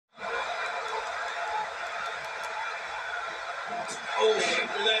Oh,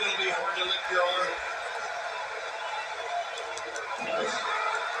 after that, it'll be hard to lift your arm.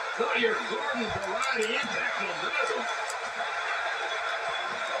 Got your garden variety impact on that.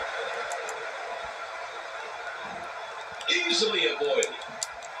 Easily avoided.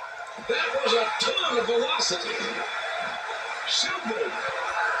 That was a ton of velocity. Simple.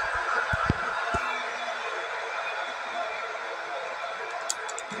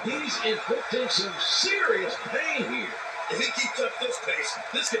 He's inflicting some serious pain here. If he keeps up this pace,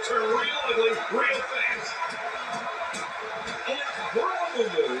 this could turn real ugly real fast. And horrible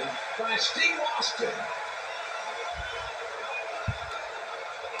move by Steve Austin.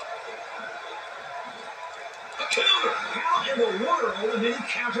 A counter. How in the world did he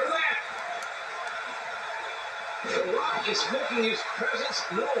counter that? The Rock is making his presence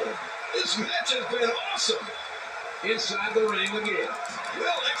known. This match has been awesome. Inside the ring again.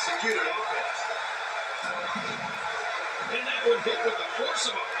 Well executed offense. And that would hit with the force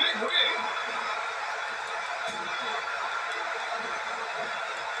of a big ring.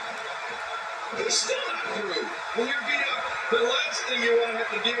 He's still not through. When you're beat up, the last thing you want to have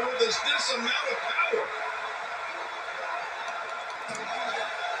to deal with is this amount of power.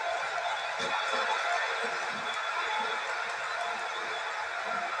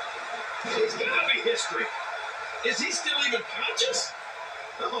 It's got to be history. Is he still even conscious?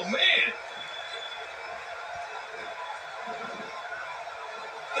 Oh, man.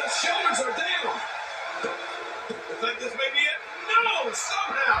 The shoulders are down. You think this may be it? No,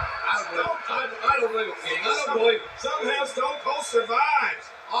 somehow. I don't believe it, King. I don't believe it. Somehow Stone Cold survives.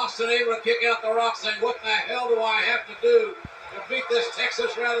 Austin able to kick out the Rock, saying, what the hell do I have to do to beat this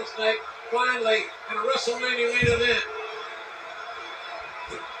Texas rattlesnake finally in a WrestleMania main event?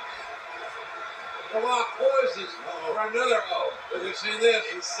 The Rock poises for another Have you seen this?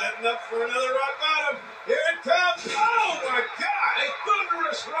 He's setting up for another rock bottom. Here it comes. Oh, my God. A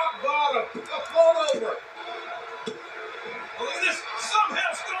thunderous rock bottom. A float over. Oh, look at this.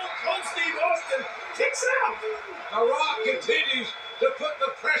 Somehow Stone Cold Steve Austin kicks out. The Rock continues to put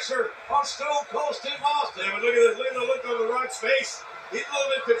the pressure on Stone Cold Steve Austin. Yeah, but look at this. Look at the look on the Rock's face. He's a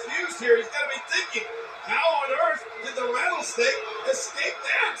little bit confused here. He's got to be thinking, how on earth did the rattlesnake escape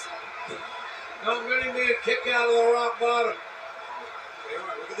that? Not many men kick out of the rock bottom. Hey, all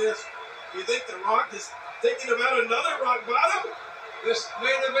right, look at this. Do you think the Rock is thinking about another rock bottom? This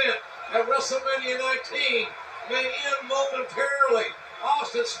main event at WrestleMania 19 may end momentarily.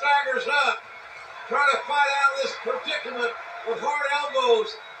 Austin staggers up, trying to fight out of this predicament with hard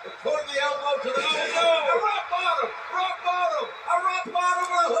elbows. And putting the elbow to the no, a rock bottom, a rock bottom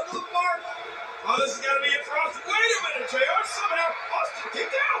with a hook of the mark. Oh, this has got to be it for Austin. Wait a minute, JR. Somehow Austin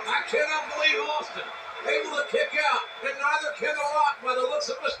kicked out. I cannot believe Austin able to kick out, and neither can The Rock by the looks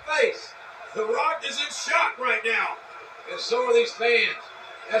of his face. The Rock is in shock right now. And so are these fans.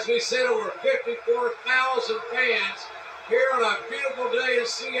 As we said, over 54,000 fans here on a beautiful day in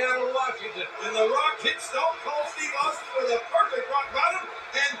Seattle, Washington. And The Rock hit Stone Cold Steve Austin with a perfect rock bottom,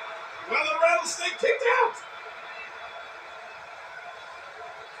 and, well, the rattlesnake kicked out.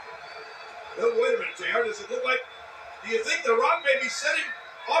 No, wait a minute, JR. Does it look like, do you think The Rock may be setting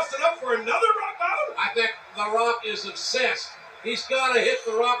Austin up for another rock bottom? I think The Rock is obsessed. He's got to hit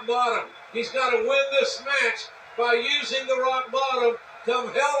the rock bottom. He's got to win this match by using the rock bottom come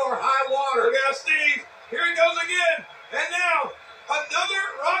hell or high water. Look out, Steve. Here he goes again. And now, another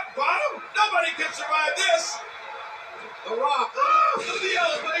rock bottom? Nobody can survive this. The Rock, the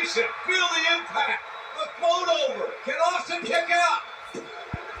elevation. Feel the impact. The float over. Can Austin kick out?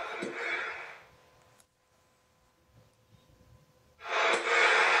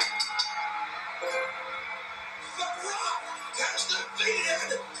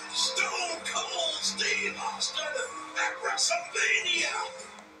 Stone Cold Steve Austin at WrestleMania.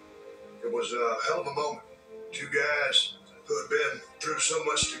 It was a hell of a moment. Two guys who had been through so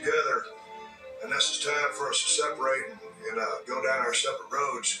much together, and this is time for us to separate and go down our separate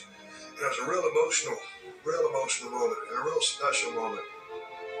roads. And it was a real emotional moment, and a real special moment.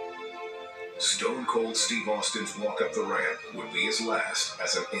 Stone Cold Steve Austin's walk up the ramp would be his last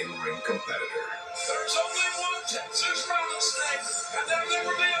as an in-ring competitor. There's only one Texas rattlesnake, and there'll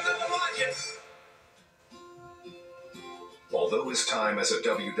never be another like it. Although his time as a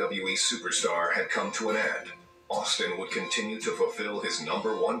WWE superstar had come to an end, Austin would continue to fulfill his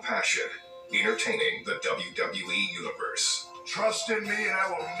 #1 passion, entertaining the WWE Universe. Trust in me, and I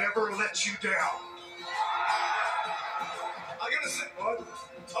will never let you down. I gotta say, what?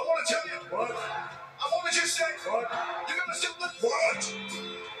 I want to tell you, what? I want to just say, what? You gotta still look, what?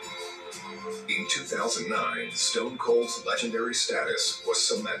 In 2009, Stone Cold's legendary status was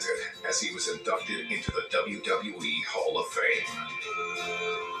cemented as he was inducted into the WWE Hall of Fame.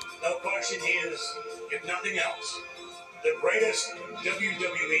 No question, he is, if nothing else, the greatest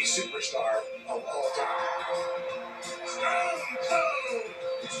WWE superstar of all time. Stone Cold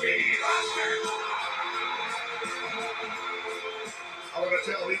Steve Austin. I want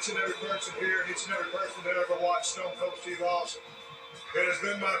to tell each and every person here and each and every person that ever watched Stone Cold Steve Austin, it has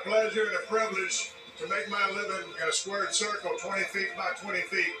been my pleasure and a privilege to make my living in a squared circle 20 feet by 20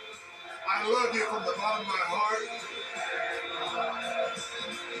 feet. I love you from the bottom of my heart.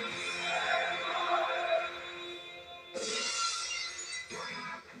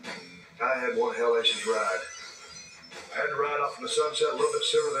 I had one hellacious ride. I had to ride off in the sunset a little bit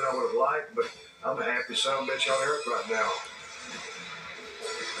sooner than I would have liked, but I'm the happiest son of a bitch on earth right now.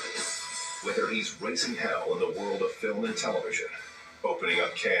 Whether he's raising hell in the world of film and television, opening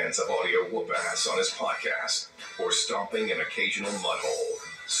up cans of audio whoop-ass on his podcast, or stomping an occasional mud hole,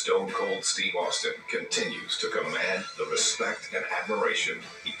 Stone Cold Steve Austin continues to command the respect and admiration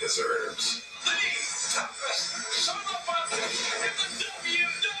he deserves. The toughest son of a bitch in the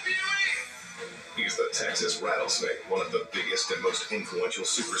WWE. He's the Texas Rattlesnake, one of the biggest and most influential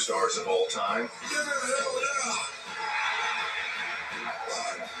superstars of all time. Give him hell yeah.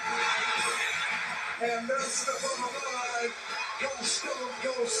 And that's the bottom line. Go Stone,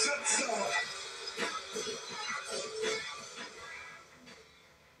 go Simpson.